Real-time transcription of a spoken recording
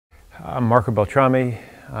I'm Marco Beltrami.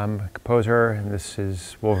 I'm a composer, and this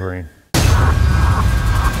is Wolverine.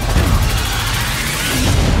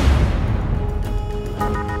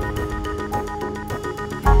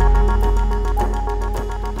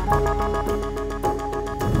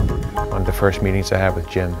 One of the first meetings I had with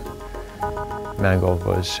James Mangold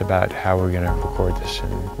was about how we're going to record this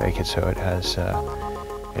and make it so it has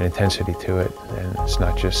an intensity to it, and it's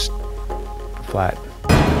not just flat.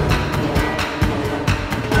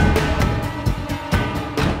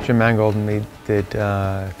 James Mangold and me did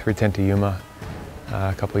 310 to Yuma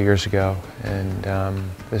a couple of years ago, and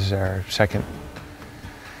this is our second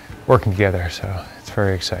working together, so it's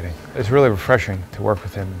very exciting. It's really refreshing to work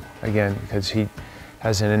with him again because he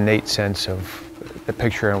has an innate sense of the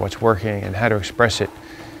picture and what's working and how to express it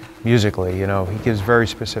musically. You know, he gives very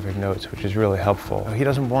specific notes, which is really helpful. He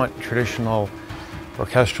doesn't want traditional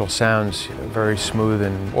orchestral sounds, very smooth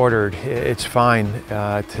and ordered. It's fine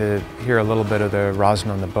to hear a little bit of the rosin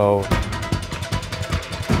on the bow.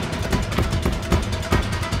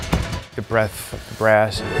 The breath of the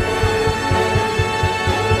brass.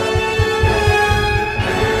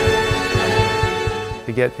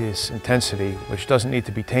 To get this intensity, which doesn't need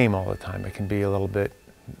to be tame all the time, it can be a little bit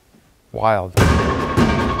wild.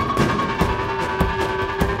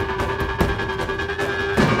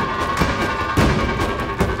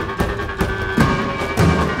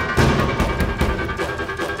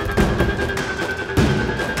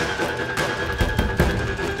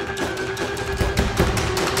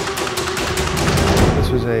 This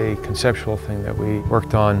was a conceptual thing that we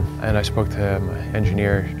worked on, and I spoke to my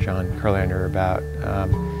engineer, John Kurlander, about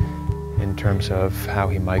in terms of how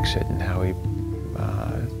he mics it and how he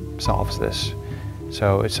solves this.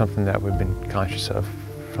 So it's something that we've been conscious of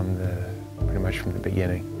from pretty much from the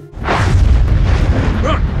beginning.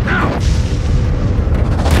 Run, now!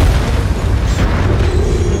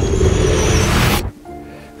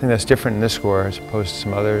 The thing that's different in this score as opposed to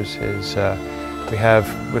some others is we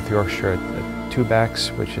have with the orchestra two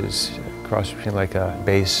backs, which is a cross between like a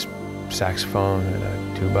bass saxophone and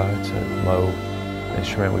a tuba. It's a low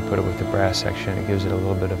instrument. We put it with the brass section. It gives it a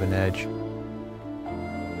little bit of an edge.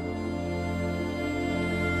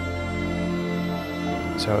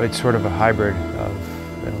 So it's sort of a hybrid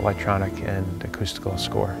of an electronic and acoustical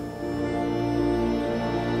score.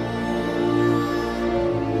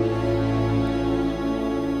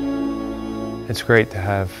 It's great to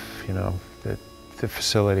have, you know, the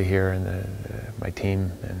facility here and my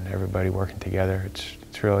team and everybody working together. It's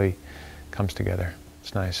really comes together.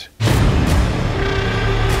 It's nice.